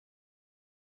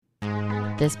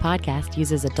This podcast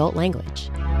uses adult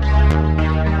language.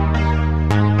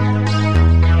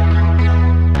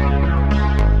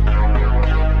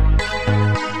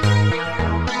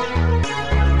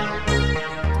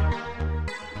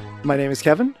 My name is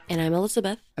Kevin. And I'm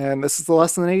Elizabeth. And this is the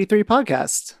Less Than 83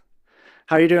 podcast.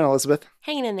 How are you doing, Elizabeth?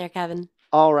 Hanging in there, Kevin.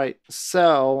 All right.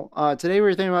 So today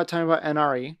we're thinking about talking about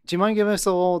NRE. Do you mind giving us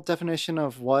a little definition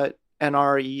of what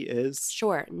NRE is?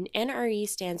 Sure. NRE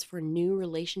stands for New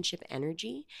Relationship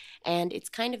Energy. And it's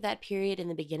kind of that period in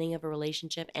the beginning of a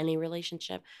relationship, any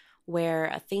relationship,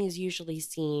 where things usually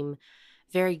seem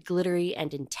very glittery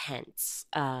and intense.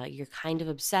 You're kind of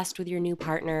obsessed with your new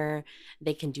partner.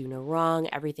 They can do no wrong.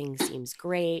 Everything seems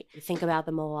great. You think about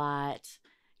them a lot.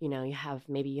 You know, you have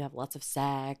lots of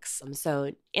sex.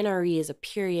 So NRE is a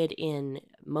period in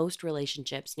most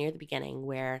relationships near the beginning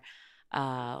where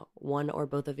one or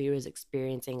both of you is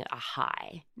experiencing a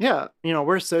high. Yeah. You know,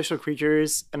 we're social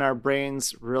creatures and our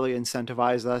brains really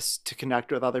incentivize us to connect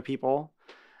with other people.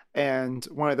 And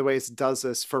one of the ways it does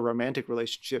this for romantic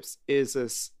relationships is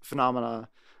this phenomena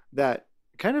that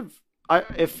kind of,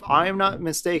 if I'm not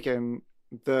mistaken,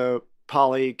 the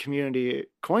poly community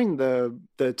coined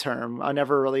the term. I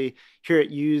never really hear it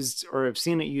used or have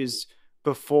seen it used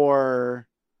before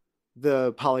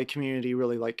the poly community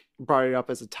really like brought it up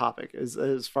as a topic,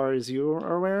 as far as you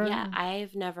are aware. Yeah,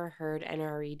 I've never heard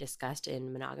NRE discussed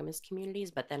in monogamous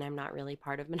communities, but then I'm not really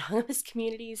part of monogamous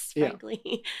communities,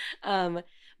 frankly. Yeah.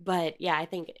 But yeah, I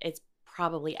think it's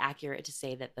probably accurate to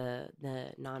say that the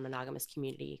non-monogamous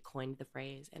community coined the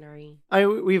phrase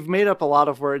NRE. We've made up a lot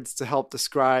of words to help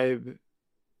describe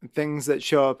things that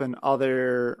show up in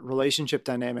other relationship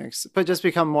dynamics, but just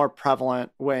become more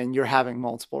prevalent when you're having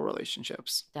multiple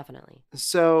relationships. Definitely.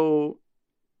 So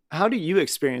how do you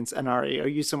experience NRE? Are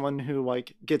you someone who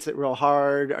like gets it real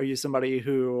hard? Are you somebody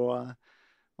who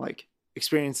like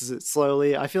experiences it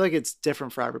slowly? I feel like it's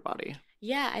different for everybody.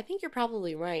 Yeah, I think you're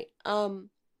probably right.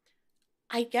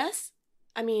 I guess,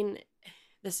 I mean,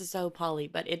 this is so poly,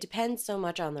 but it depends so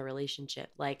much on the relationship.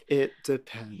 Like, it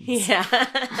depends. Yeah.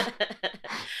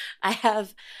 I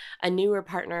have a newer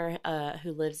partner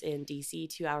who lives in DC,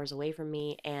 2 hours away from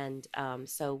me. And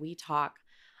so we talk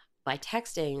by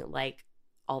texting like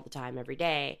all the time, every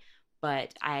day.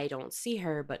 But I don't see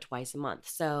her but twice a month.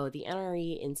 So the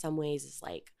NRE in some ways is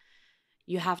like,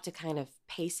 you have to kind of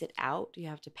pace it out. You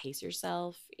have to pace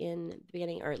yourself in the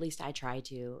beginning, or at least I try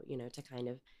to, to kind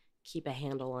of keep a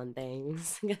handle on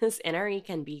things, because NRE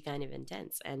can be kind of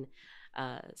intense, and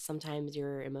sometimes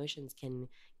your emotions can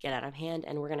get out of hand.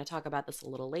 And we're going to talk about this a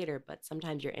little later, but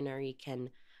sometimes your NRE can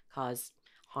cause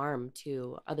harm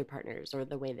to other partners or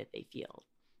the way that they feel.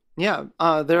 Yeah,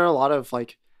 there are a lot of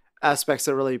like aspects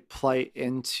that really play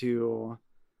into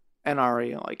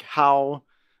NRE, like how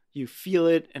you feel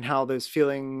it and how those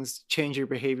feelings change your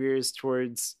behaviors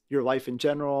towards your life in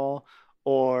general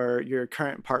or your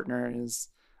current partners.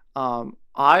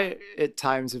 I at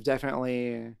times have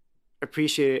definitely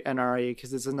appreciated NRE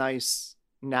because it's a nice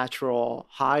natural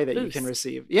high that you can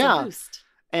receive. Yeah.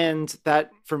 And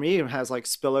that for me has like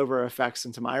spillover effects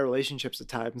into my relationships at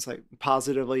times, like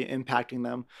positively impacting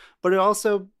them. But it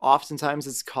also oftentimes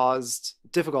has caused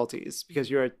difficulties because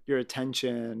your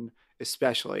attention,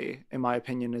 especially in my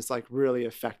opinion, is like really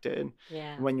affected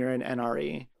when you're in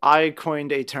NRE. I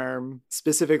coined a term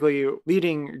specifically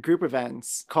leading group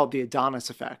events called the Adonis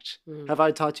effect. Have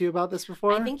I talked to you about this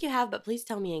before? I think you have, but please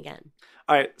tell me again.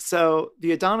 All right. So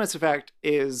the Adonis effect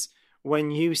is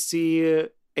when you see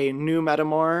a new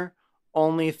metamore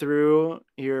only through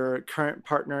your current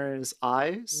partner's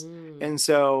eyes. And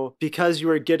so because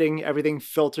you are getting everything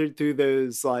filtered through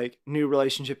those like new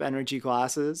relationship energy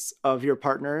glasses of your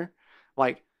partner,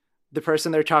 like the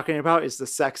person they're talking about is the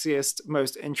sexiest,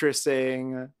 most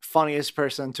interesting, funniest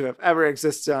person to have ever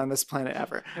existed on this planet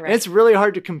ever. Right. And it's really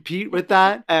hard to compete with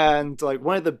that. And like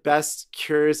one of the best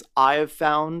cures I have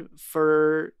found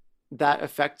for that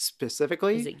effect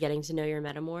specifically. Is it getting to know your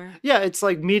metamore? Yeah, it's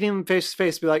like meeting them face to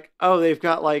face, be like, oh, they've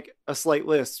got like a slight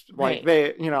lisp. Like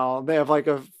they have like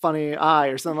a funny eye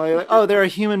or something like, oh, they're a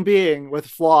human being with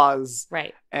flaws.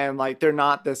 Right. And like, they're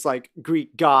not this like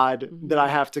Greek god that I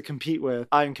have to compete with.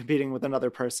 I'm competing with another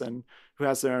person who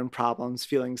has their own problems,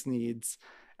 feelings, needs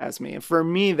as me. And for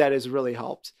me, that has really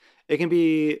helped. It can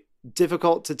be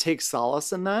difficult to take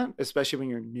solace in that, especially when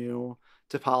you're new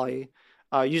to poly,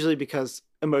 usually because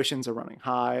emotions are running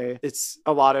high. It's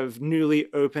a lot of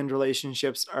newly opened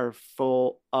relationships are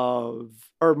full of,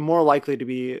 or more likely to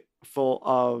be full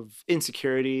of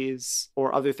insecurities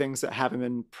or other things that haven't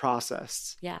been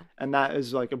processed. Yeah. And that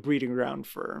is like a breeding ground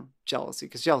for jealousy,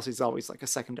 because jealousy is always like a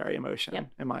secondary emotion,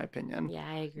 in my opinion. Yeah,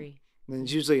 I agree. And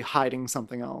it's usually hiding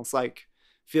something else. Like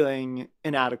feeling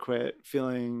inadequate,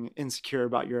 feeling insecure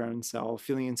about your own self,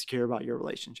 feeling insecure about your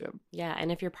relationship. Yeah. And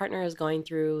if your partner is going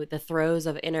through the throes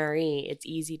of NRE, it's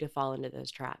easy to fall into those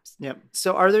traps. Yep.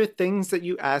 So are there things that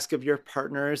you ask of your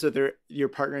partners, or your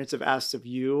partners have asked of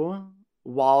you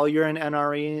while you're in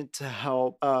NRE to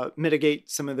help mitigate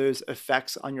some of those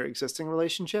effects on your existing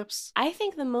relationships? I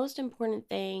think the most important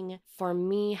thing for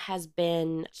me has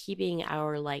been keeping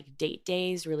our like date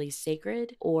days really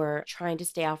sacred, or trying to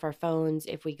stay off our phones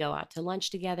if we go out to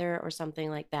lunch together or something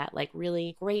like that. Like,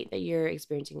 really great that you're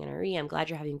experiencing NRE. I'm glad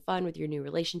you're having fun with your new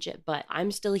relationship, but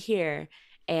I'm still here.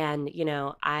 And,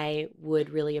 I would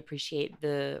really appreciate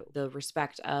the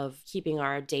respect of keeping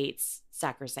our dates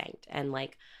sacrosanct. And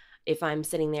like, if I'm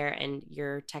sitting there and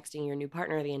you're texting your new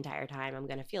partner the entire time, I'm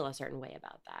going to feel a certain way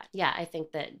about that. Yeah, I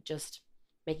think that just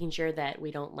making sure that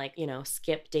we don't like,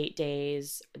 skip date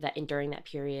days that during that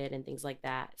period and things like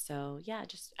that. So, yeah,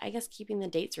 just I guess keeping the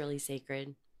dates really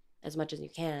sacred as much as you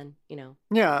can,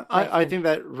 Yeah, life I and think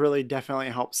that really definitely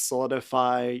helps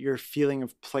solidify your feeling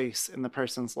of place in the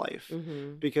person's life,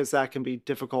 mhm. because that can be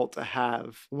difficult to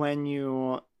have when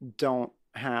you don't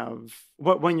have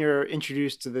when you're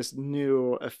introduced to this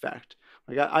new effect.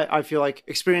 Like I feel like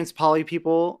experienced poly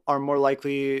people are more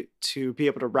likely to be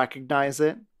able to recognize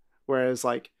it, whereas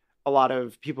like a lot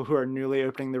of people who are newly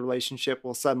opening the relationship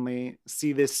will suddenly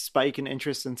see this spike in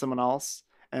interest in someone else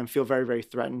and feel very, very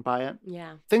threatened by it.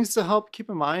 Yeah. Things to help keep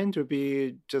in mind would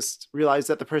be just realize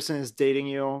that the person is dating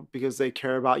you because they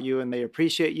care about you and they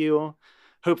appreciate you.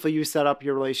 Hopefully, you set up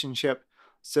your relationship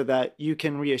so that you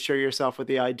can reassure yourself with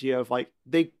the idea of like,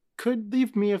 they could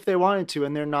leave me if they wanted to,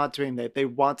 and they're not doing that. They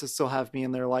want to still have me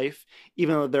in their life,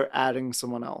 even though they're adding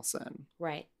someone else in.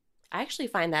 Right. I actually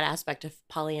find that aspect of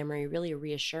polyamory really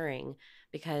reassuring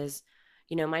because,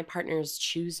 my partners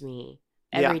choose me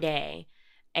Yeah. every day,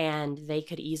 and they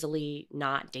could easily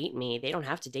not date me. They don't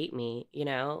have to date me,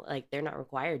 like they're not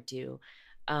required to.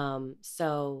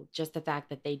 So just the fact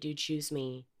that they do choose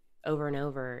me over and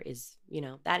over is,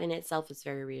 that in itself is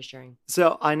very reassuring.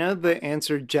 So I know the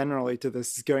answer generally to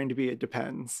this is going to be it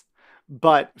depends.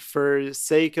 But for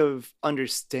sake of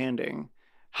understanding,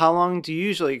 how long do you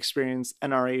usually experience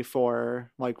NRA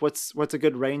for? Like what's a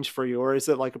good range for you? Or is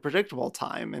it like a predictable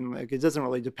time and like it doesn't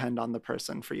really depend on the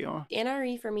person for you?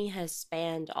 NRE for me has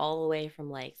spanned all the way from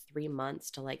like 3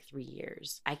 months to like 3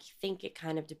 years. I think it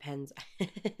kind of depends.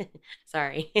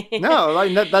 Sorry. No,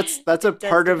 like that's a It does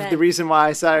part of the depend. reason why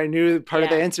I said I knew part of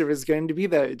the Yeah. answer was going to be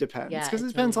that it depends. Yeah, Because it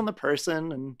it depends on totally. the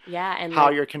person and Yeah, and how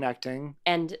like you're connecting.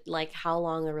 and like how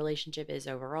long the relationship is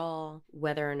overall,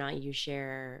 whether or not you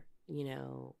share,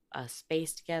 a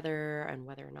space together, and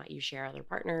whether or not you share other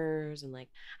partners, and like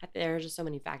there are just so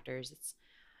many factors. It's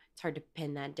hard to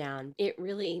pin that down. It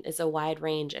really is a wide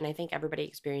range, and I think everybody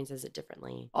experiences it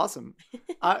differently. Awesome.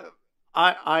 I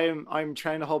I'm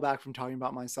trying to hold back from talking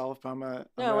about myself, but No,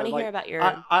 I'm I want a to hear like about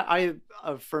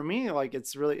your. for me like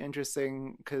it's really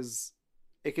interesting because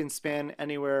it can span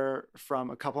anywhere from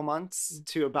a couple months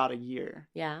to about a year.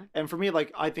 Yeah. And for me,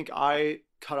 like I think I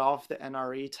cut off the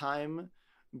NRE time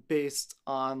based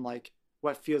on like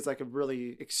what feels like a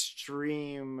really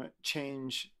extreme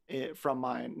change from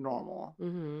my normal.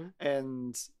 Mm-hmm.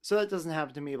 And so that doesn't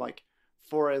happen to me like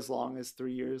for as long as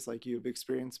 3 years like you've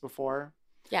experienced before.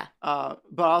 Yeah. But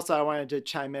also I wanted to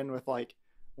chime in with like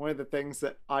one of the things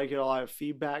that I get a lot of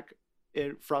feedback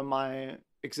from my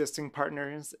existing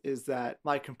partners is that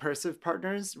my compulsive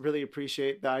partners really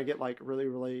appreciate that I get like really,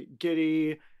 really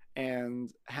giddy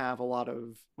and have a lot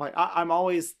of like I'm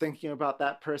always thinking about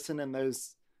that person in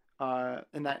those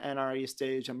in that NRE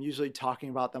stage. I'm usually talking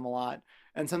about them a lot.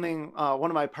 And something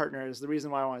one of my partners, the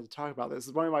reason why I wanted to talk about this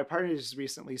is one of my partners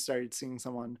recently started seeing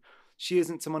someone. She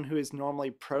isn't someone who is normally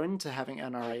prone to having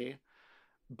NRE,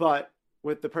 but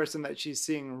with the person that she's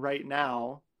seeing right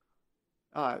now,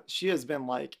 she has been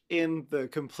like in the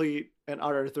complete and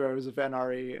utter throes of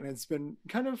NRE, and it's been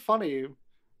kind of funny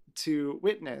to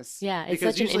witness Yeah, it's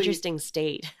because such an usually, interesting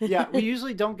state. yeah, we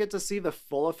usually don't get to see the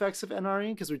full effects of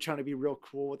NRE because we're trying to be real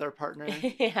cool with our partner.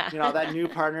 Yeah. You know, that new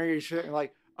partner, you're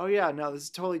like, oh yeah, no, this is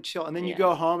totally chill. And then you Yeah.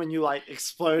 go home and you like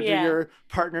explode to Yeah. your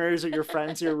partners or your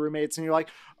friends, or your roommates, and you're like,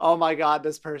 oh my God,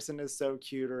 this person is so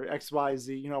cute, or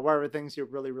XYZ, you know, whatever things you're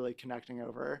really, really connecting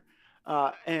over.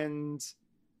 And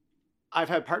I've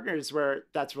had partners where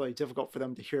that's really difficult for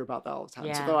them to hear about that all the time.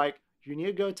 So they're Yeah. like, you need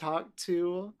to go talk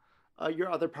to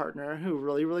your other partner who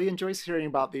really, really enjoys hearing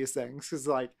about these things. Cause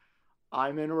like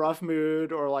I'm in a rough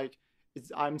mood, or like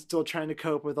I'm still trying to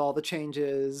cope with all the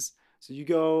changes. So you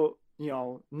go, you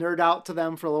know, nerd out to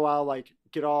them for a little while, like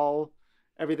get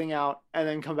everything out, and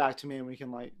then come back to me and we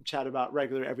can like chat about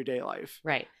regular everyday life.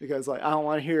 Right. Because like I don't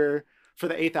want to hear for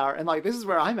the 8th hour. And like, this is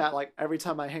where I'm at. Like every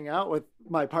time I hang out with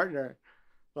my partner,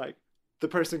 like the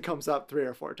person comes up 3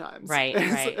 or 4 times. Right,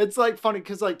 right. It's like funny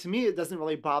because like to me, it doesn't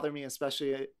really bother me,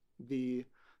 especially the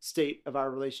state of our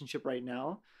relationship right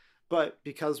now. But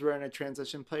because we're in a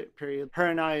transition period, her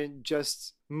and I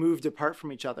just moved apart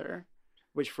from each other,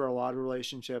 which for a lot of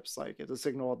relationships, like it's a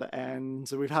signal at the end.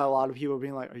 So we've had a lot of people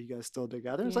being like, "Are you guys still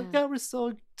together?" It's like, Yeah. "Yeah, we're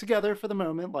still together for the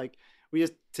moment. Like we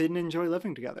just didn't enjoy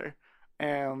living together."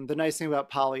 And the nice thing about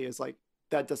poly is like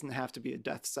that doesn't have to be a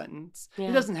death sentence. It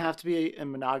Yeah. doesn't have to be a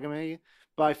monogamy,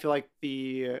 but I feel like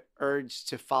the urge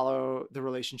to follow the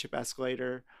relationship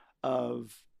escalator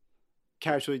of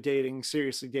casually dating,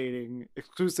 seriously dating,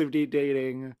 exclusively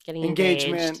dating, Getting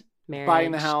engagement, engaged,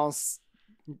 buying the marriage. house,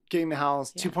 getting the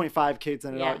house, Yeah. 2.5 kids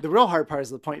in a Yeah. dog. The real hard part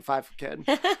is the 0.5 kid.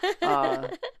 Uh,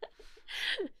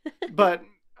 but,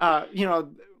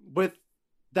 with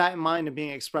that in mind and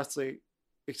being expressly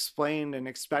explained and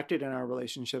expected in our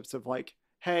relationships of like,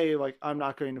 hey, like, I'm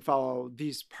not going to follow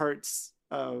these parts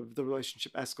of the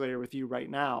relationship escalator with you right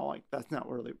now. Like, that's not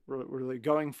what we're really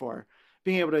going for.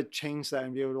 Being able to change that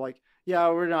and be able to like, yeah,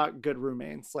 we're not good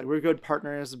roommates. Like, we're good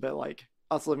partners, but like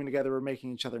us living together, we're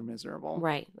making each other miserable.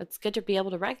 Right. It's good to be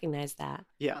able to recognize that.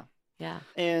 Yeah. Yeah.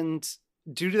 And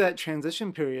due to that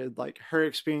transition period, like her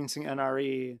experiencing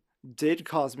NRE did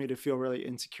cause me to feel really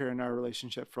insecure in our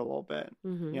relationship for a little bit.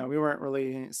 Mm-hmm. We weren't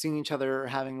really seeing each other or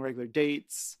having regular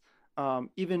dates.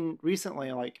 Even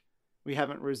recently, like we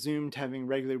haven't resumed having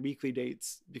regular weekly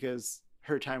dates because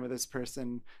her time with this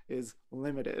person is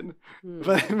limited. Mm.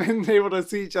 But I've been able to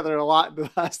see each other a lot in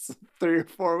the last 3 or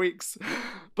 4 weeks.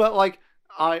 But like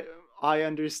I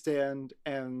understand,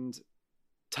 and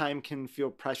time can feel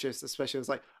precious, especially as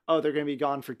like, oh, they're going to be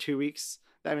gone for 2 weeks.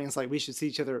 That means like we should see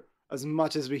each other as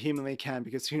much as we humanly can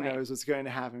because who Right. knows what's going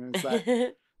to happen. Is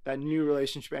that new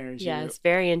relationship energy? Yeah, it's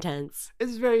very intense.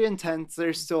 It's very intense.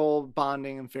 They're still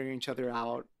bonding and figuring each other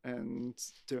out and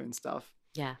doing stuff.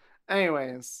 Yeah.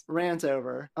 Anyways, rant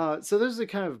over. So those are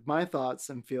kind of my thoughts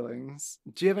and feelings.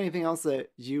 Do you have anything else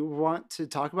that you want to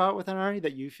talk about with NRE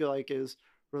that you feel like is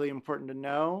really important to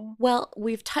know? Well,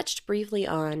 we've touched briefly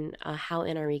on how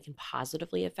NRE can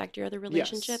positively affect your other Yes.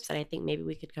 relationships, and I think maybe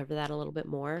we could cover that a little bit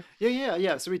more.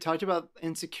 Yeah. So we talked about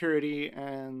insecurity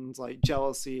and like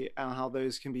jealousy and how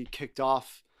those can be kicked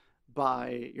off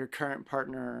by your current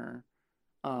partner,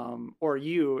 or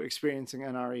you experiencing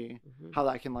NRE, Mm-hmm. how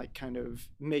that can like kind of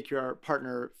make your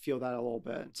partner feel that a little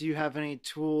bit. Do you have any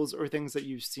tools or things that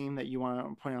you've seen that you want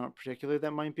to point out particularly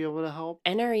that might be able to help?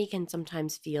 NRE can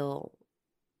sometimes feel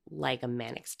like a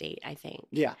manic state, I think.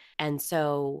 Yeah. And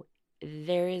so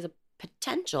there is a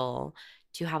potential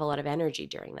to have a lot of energy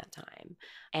during that time.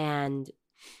 And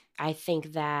I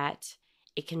think that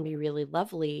it can be really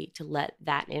lovely to let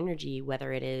that energy,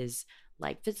 whether it is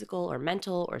like physical or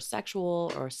mental or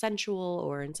sexual or sensual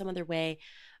or in some other way,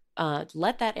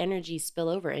 let that energy spill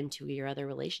over into your other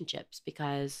relationships,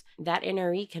 because that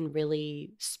NRE can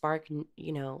really spark,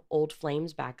 old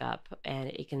flames back up, and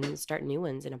it can start new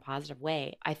ones in a positive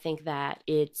way. I think that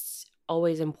it's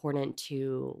always important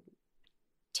to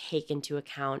take into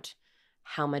account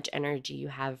how much energy you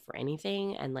have for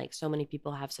anything. And like so many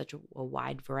people have such a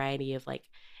wide variety of like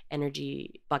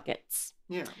energy buckets.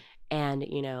 Yeah. And,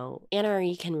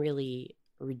 NRE can really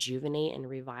rejuvenate and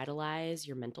revitalize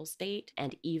your mental state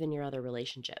and even your other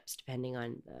relationships, depending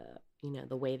on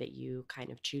the way that you kind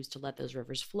of choose to let those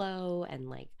rivers flow, and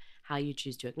like how you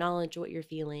choose to acknowledge what you're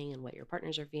feeling and what your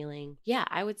partners are feeling. Yeah,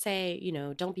 I would say,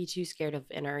 don't be too scared of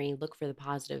NRE. Look for the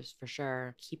positives for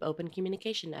sure. Keep open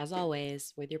communication as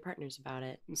always with your partners about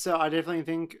it. So I definitely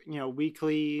think,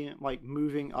 weekly, like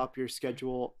moving up your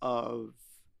schedule of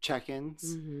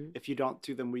check-ins, Mm-hmm. if you don't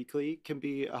do them weekly, can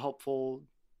be a helpful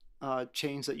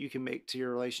change that you can make to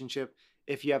your relationship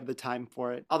if you have the time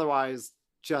for it. Otherwise,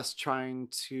 just trying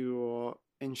to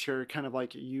ensure, kind of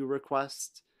like you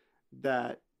request,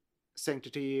 that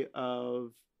sanctity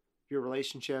of your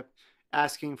relationship,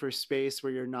 asking for space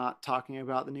where you're not talking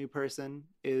about the new person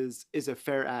is a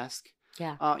fair ask.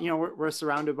 Yeah. We're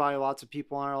surrounded by lots of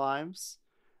people in our lives,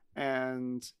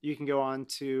 and you can go on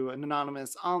to an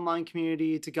anonymous online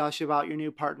community to gush about your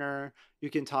new partner. You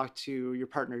can talk to your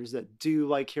partners that do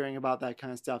like hearing about that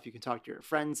kind of stuff. You can talk to your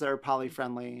friends that are poly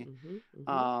friendly. Mm-hmm.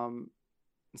 Mm-hmm.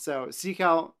 So seek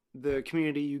out the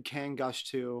community you can gush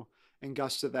to, and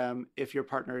gush to them if your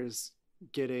partner is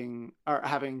getting or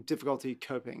having difficulty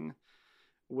coping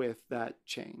with that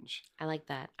change. I like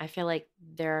that. I feel like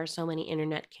there are so many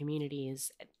internet communities.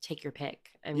 Take your pick.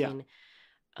 I Yeah. mean,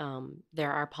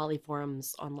 there are poly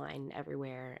forums online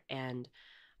everywhere, and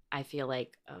I feel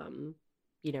like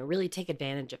really take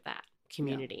advantage of that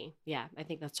community. Yeah, I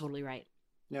think that's totally right.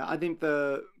 Yeah, I think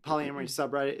the polyamory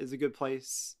subreddit is a good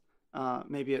place.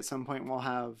 Maybe at some point we'll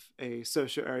have a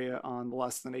social area on the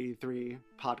Less Than 83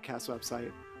 podcast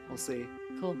website. We'll see.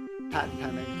 Cool. Patent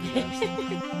pending, I guess.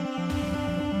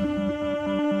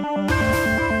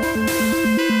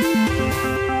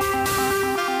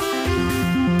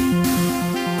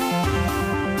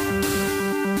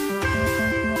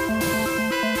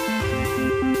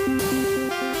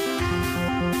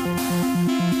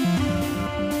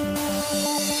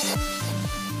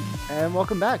 And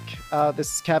welcome back.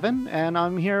 This is Kevin, and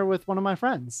I'm here with one of my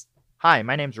friends. Hi,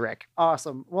 my name's Rick.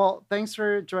 Awesome. Well, thanks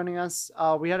for joining us.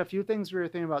 We had a few things we were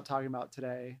thinking about talking about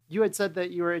today. You had said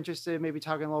that you were interested in maybe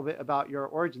talking a little bit about your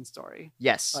origin story,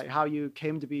 Yes. like how you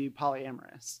came to be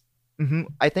polyamorous.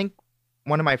 I think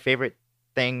one of my favorite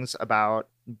things about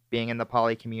being in the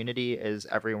poly community is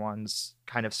everyone's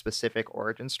kind of specific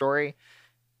origin story.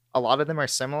 A lot of them are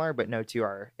similar, but no two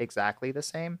are exactly the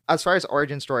same. As far as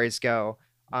origin stories go,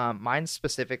 mine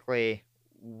specifically,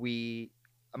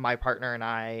 my partner and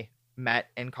I met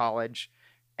in college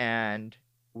and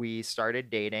we started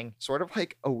dating sort of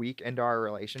like a week into our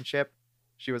relationship.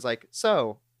 She was like,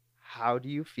 "So, how do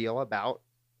you feel about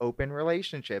open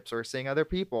relationships or seeing other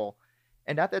people?"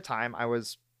 And at the time, I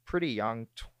was pretty young,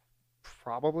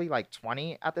 probably like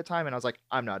 20 at the time. And I was like,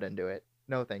 "I'm not into it.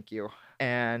 No, thank you."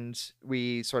 And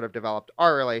we sort of developed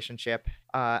our relationship.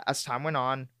 As time went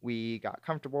on, we got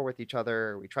comfortable with each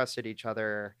other. We trusted each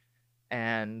other.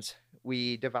 And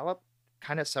we developed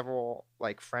kind of several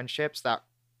like friendships that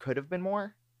could have been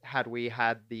more had we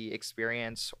had the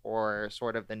experience or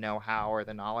sort of the know-how or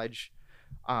the knowledge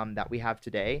that we have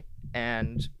today.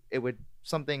 And it was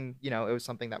something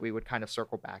that we would kind of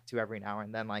circle back to every now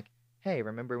and then, like, "Hey,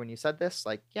 remember when you said this?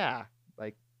 Like, yeah,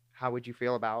 like, how would you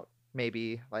feel about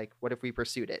maybe like what if we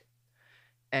pursued it?"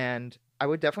 And I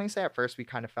would definitely say at first we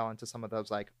kind of fell into some of those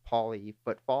like poly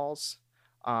footfalls.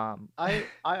 I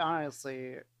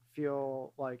honestly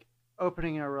feel like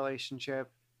opening a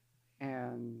relationship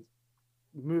and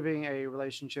moving a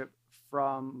relationship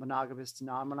from monogamous to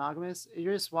non-monogamous,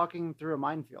 you're just walking through a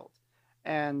minefield.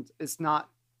 And it's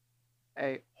not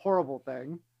a horrible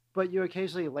thing, but you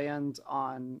occasionally land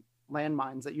on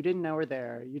landmines that you didn't know were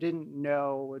there, you didn't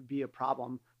know would be a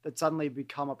problem, that suddenly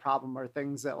become a problem, or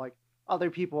things that like other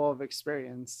people have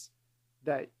experienced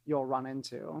that you'll run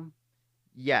into.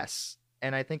 Yes.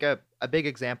 And I think a big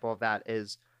example of that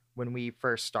is when we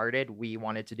first started, we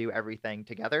wanted to do everything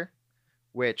together,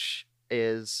 which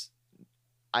is,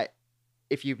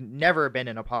 if you've never been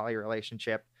in a poly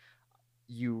relationship,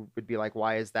 you would be like,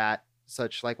 why is that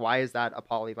a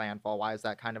poly landfall? Why is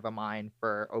that kind of a mine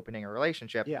for opening a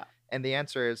relationship? Yeah, And the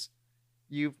answer is,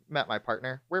 you've met my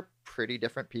partner. We're pretty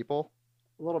different people.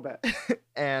 a little bit.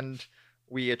 And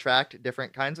we attract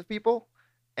different kinds of people.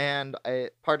 And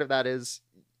part of that is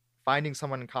finding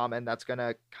someone in common that's going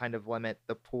to kind of limit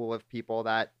the pool of people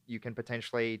that you can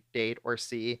potentially date or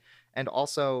see. And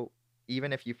also,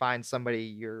 even if you find somebody,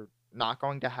 you're not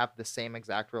going to have the same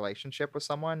exact relationship with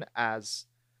someone as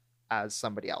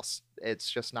somebody else. It's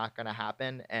just not going to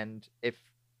happen. And if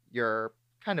you're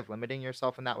kind of limiting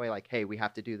yourself in that way, like, "Hey, we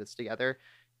have to do this together,"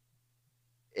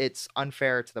 it's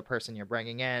unfair to the person you're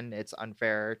bringing in. It's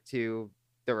unfair to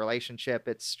the relationship.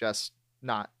 It's just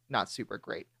not super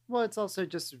great. Well, it's also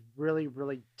just really,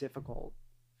 really difficult.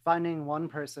 Finding one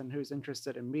person who's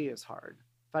interested in me is hard.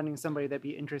 Finding somebody that'd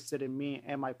be interested in me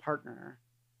and my partner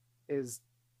is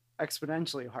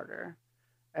exponentially harder.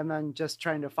 And then just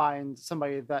trying to find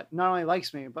somebody that not only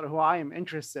likes me, but who I am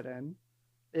interested in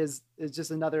is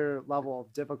just another level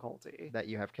of difficulty. That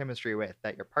you have chemistry with,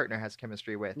 that your partner has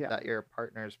chemistry with, Yeah. that your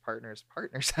partner's partners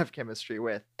have chemistry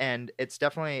with. And it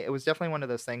was definitely one of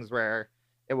those things where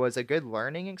it was a good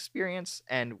learning experience,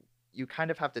 and you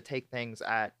kind of have to take things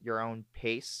at your own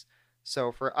pace.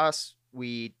 So for us,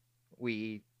 we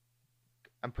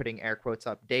I'm putting air quotes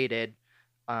up, dated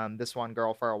this one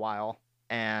girl for a while,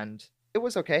 and it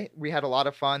was okay. We had a lot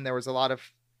of fun. There was a lot of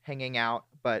hanging out,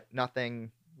 but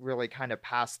nothing really kind of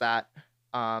past that.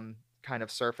 Kind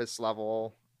of surface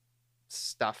level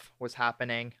stuff was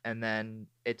happening, and then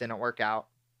it didn't work out,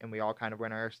 and we all kind of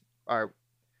went our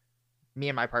me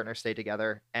and my partner stayed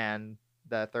together, and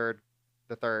the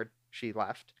third she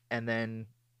left. And then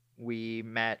we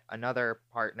met another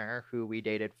partner who we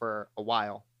dated for a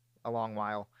long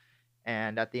while.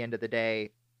 And at the end of the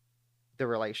day,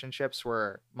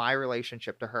 my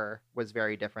relationship to her was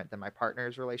very different than my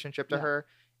partner's relationship to her.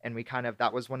 And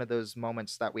that was one of those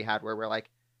moments that we had where we're like,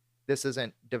 this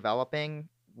isn't developing.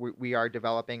 We are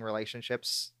developing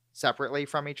relationships separately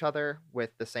from each other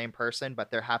with the same person, but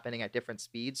they're happening at different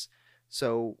speeds.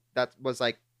 So that was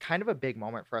like kind of a big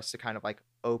moment for us to kind of like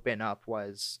open up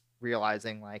was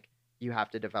realizing like you have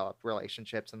to develop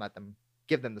relationships and let them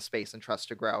give them the space and trust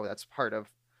to grow. That's part of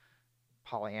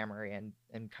polyamory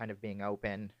and kind of being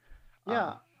open.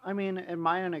 Yeah, I mean, in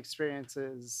my own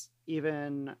experiences,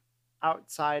 even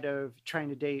outside of trying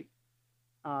to date,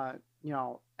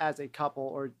 as a couple,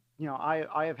 or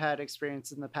I have had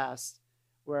experience in the past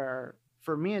where,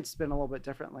 for me, it's been a little bit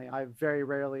differently. I've very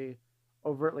rarely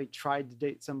overtly tried to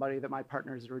date somebody that my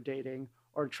partners were dating,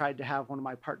 or tried to have one of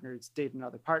my partners date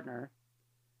another partner.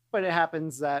 But it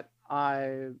happens that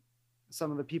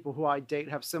some of the people who I date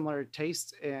have similar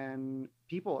tastes in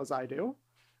people as I do.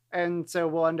 And so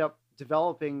we'll end up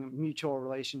developing mutual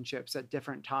relationships at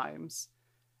different times.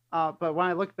 But when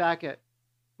I look back at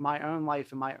my own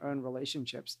life and my own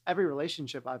relationships, every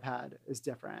relationship I've had is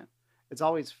different. It's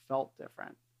always felt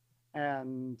different.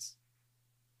 And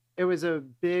it was a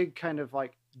big kind of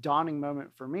like dawning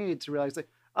moment for me to realize, like,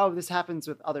 oh, this happens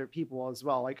with other people as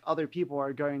well. Like, other people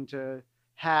are going to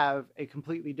have a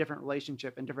completely different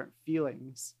relationship and different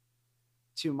feelings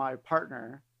to my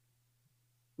partner,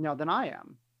 than I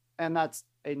am. And that's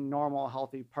a normal,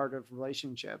 healthy part of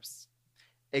relationships.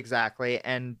 Exactly.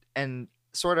 And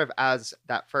sort of as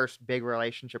that first big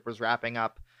relationship was wrapping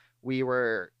up, we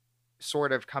were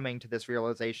sort of coming to this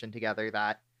realization together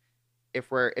that if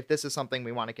this is something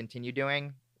we want to continue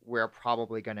doing, we're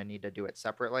probably going to need to do it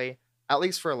separately, at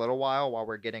least for a little while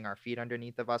we're getting our feet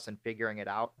underneath of us and figuring it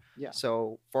out. Yeah.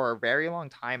 So for a very long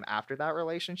time after that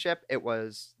relationship, it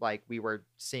was like we were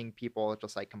seeing people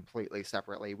just like completely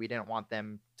separately. We didn't want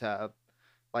them to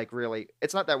like really,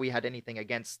 it's not that we had anything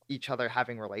against each other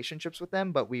having relationships with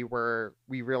them, but we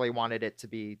really wanted it to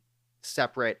be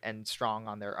separate and strong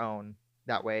on their own.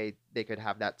 That way they could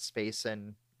have that space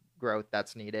and growth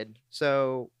that's needed.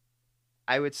 So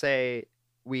I would say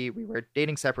we were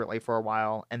dating separately for a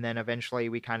while, and then eventually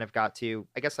we kind of got to,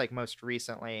 I guess, like most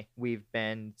recently we've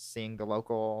been seeing the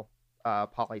local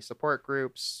poly support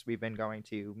groups. We've been going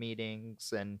to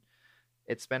meetings, and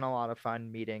it's been a lot of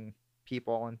fun meeting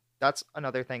people. And that's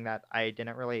another thing that I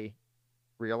didn't really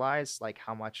realize, like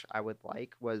how much I would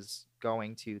like, was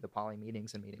going to the poly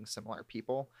meetings and meeting similar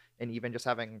people, and even just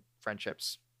having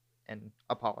friendships in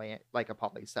a poly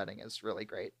setting is really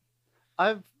great.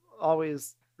 I've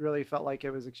always really felt like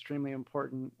it was extremely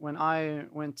important. When I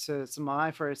went to some of my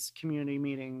first community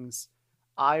meetings,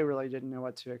 I really didn't know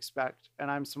what to expect. And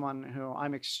I'm someone who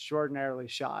I'm extraordinarily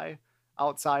shy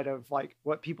outside of like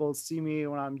what people see me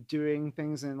when I'm doing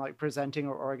things and like presenting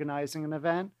or organizing an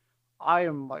event. I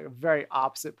am like a very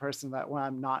opposite person that when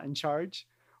I'm not in charge,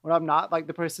 when I'm not like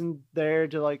the person there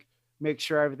to like make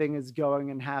sure everything is going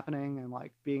and happening and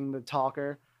like being the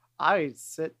talker, I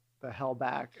sit the hell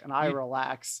back and I You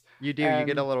relax. you get a And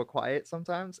little quiet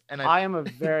sometimes, and I am a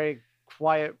very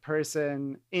quiet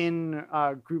person in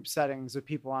group settings with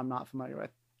people I'm not familiar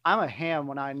with. I'm a ham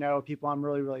when I know people, I'm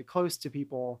really, really close to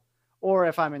people, or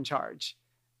if I'm in charge.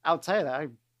 Outside of that, I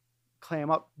clam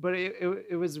up. But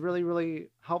it was really, really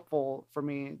helpful for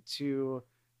me to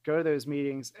go to those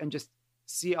meetings and just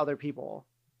see other people.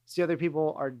 See other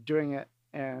people are doing it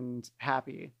and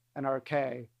happy and are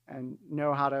okay and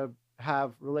know how to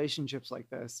have relationships like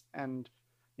this, and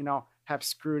have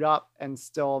screwed up and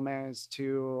still managed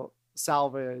to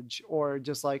salvage, or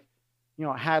just like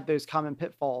had those common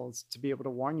pitfalls to be able to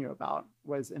warn you about,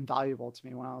 was invaluable to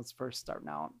me when I was first starting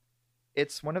out.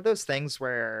 It's one of those things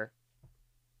where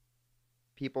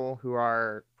people who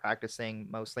are practicing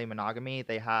mostly monogamy,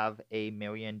 they have a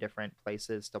million different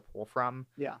places to pull from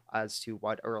Yeah. as to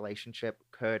what a relationship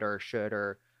could or should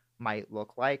or might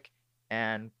look like.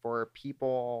 And for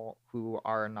people who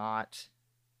are not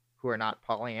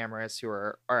polyamorous, who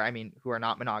are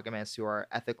not monogamous, who are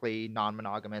ethically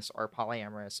non-monogamous or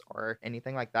polyamorous or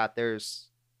anything like that, there's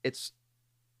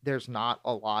not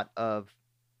a lot of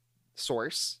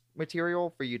source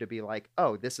material for you to be like,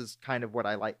 oh, this is kind of what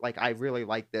I like. Like, I really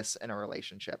like this in a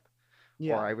relationship,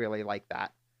 or I really like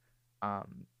that.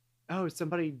 Oh,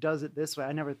 somebody does it this way.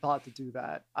 I never thought to do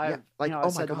that. Yeah, like, I oh my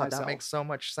said to god, that myself, makes so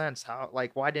much sense. How,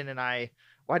 like, why didn't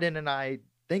I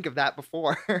think of that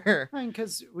before? I mean,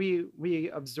 because we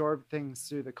absorb things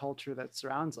through the culture that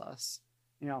surrounds us,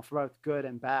 for both good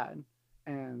and bad.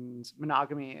 And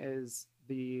monogamy is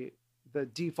the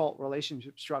default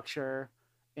relationship structure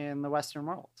in the Western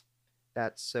world.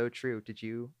 That's so true. Did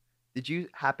you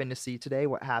happen to see today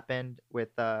what happened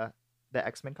with the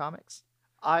X-Men comics?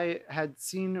 I had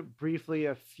seen briefly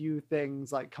a few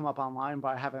things like come up online, but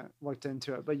I haven't looked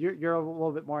into it. But you're a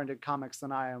little bit more into comics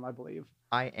than I am, I believe.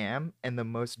 I am, and the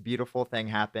most beautiful thing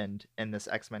happened in this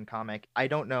X-Men comic. I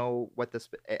don't know what this,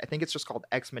 I think it's just called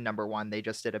X-Men #1. They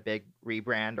just did a big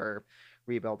rebrand or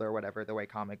rebuild or whatever, the way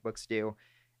comic books do.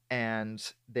 And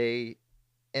they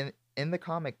in the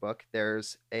comic book,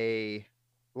 there's a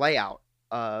layout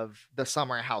of the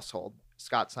Summer household,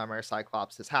 Scott Summer,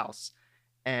 Cyclops' house,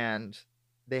 and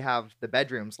they have the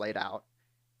bedrooms laid out.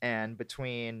 And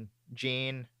between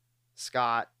Jean,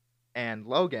 Scott, and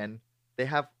Logan, they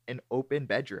have an open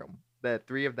bedroom. The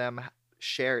three of them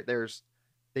share.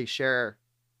 They share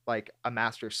like a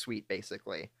master suite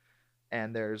basically,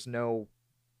 and there's no.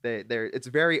 It's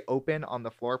very open on the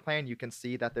floor plan. You can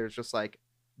see that there's just like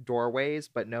doorways,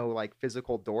 but no like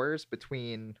physical doors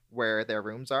between where their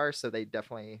rooms are. So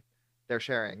they're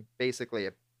sharing basically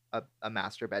a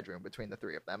master bedroom between the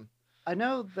three of them. I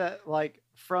know that, like,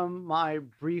 from my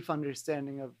brief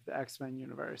understanding of the X-Men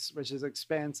universe, which is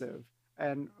expansive,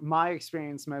 and my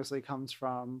experience mostly comes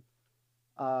from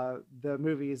the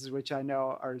movies, which I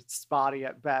know are spotty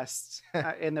at best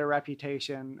in their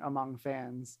reputation among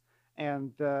fans,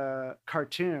 and the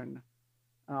cartoon,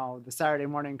 the Saturday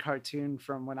morning cartoon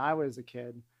from when I was a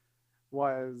kid,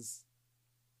 was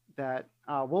that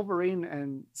Wolverine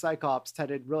and Cyclops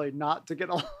tended really not to get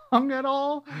along at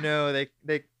all. No,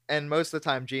 they and most of the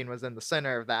time Jean was in the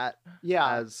center of that.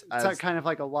 Yeah, it's kind of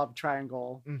like a love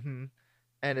triangle. Mm-hmm.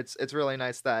 And it's really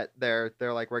nice that they're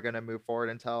like, we're gonna move forward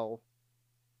and tell,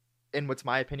 in what's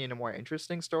my opinion, a more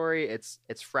interesting story. It's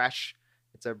fresh.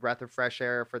 It's a breath of fresh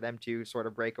air for them to sort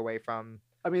of break away from.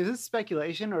 I mean, is this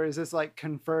speculation or is this like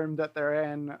confirmed that they're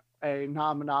in a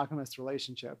non-monogamous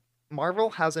relationship? Marvel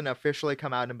hasn't officially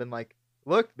come out and been like,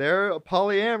 look, they're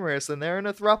polyamorous and they're in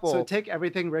a throuple. So take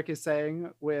everything Rick is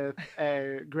saying with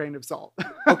a grain of salt.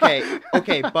 okay,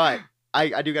 but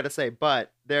I do got to say,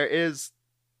 but there is,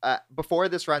 before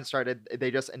this run started,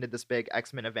 they just ended this big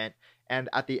X-Men event, and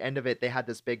at the end of it, they had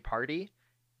this big party,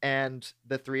 and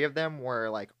the three of them were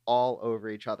like all over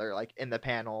each other, like in the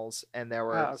panels, and there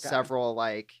were several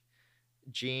like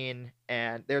Jean,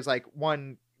 and there's like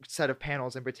one set of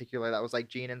panels in particular that was like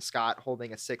Jean and Scott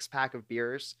holding a 6-pack of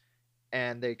beers,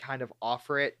 and they kind of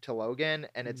offer it to Logan,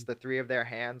 and it's the three of their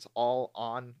hands all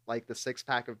on like the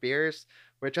 6-pack of beers,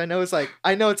 which I know it's like,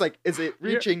 is it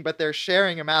reaching? But they're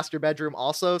sharing a master bedroom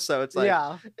also, so it's like,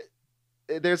 yeah,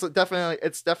 it's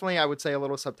definitely I would say a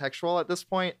little subtextual at this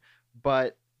point,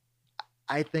 but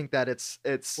I think that it's.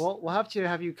 Well, we'll have to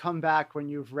have you come back when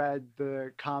you've read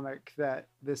the comic that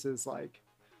this is like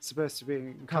supposed to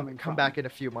be coming. Come back in a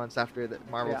few months after that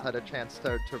Marvel's had a chance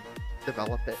to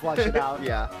develop it, flush it out.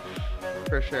 Yeah,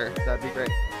 for sure, that'd be great.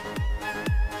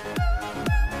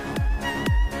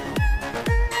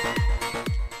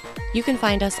 You can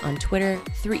find us on Twitter,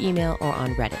 through email, or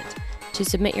on Reddit. To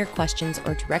submit your questions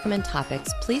or to recommend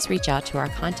topics, please reach out to our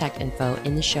contact info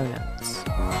in the show notes.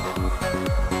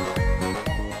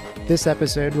 This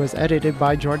episode was edited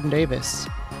by Jordan Davis.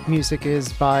 Music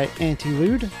is by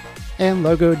Antilude, and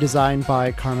logo designed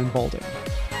by Carmen Bolden.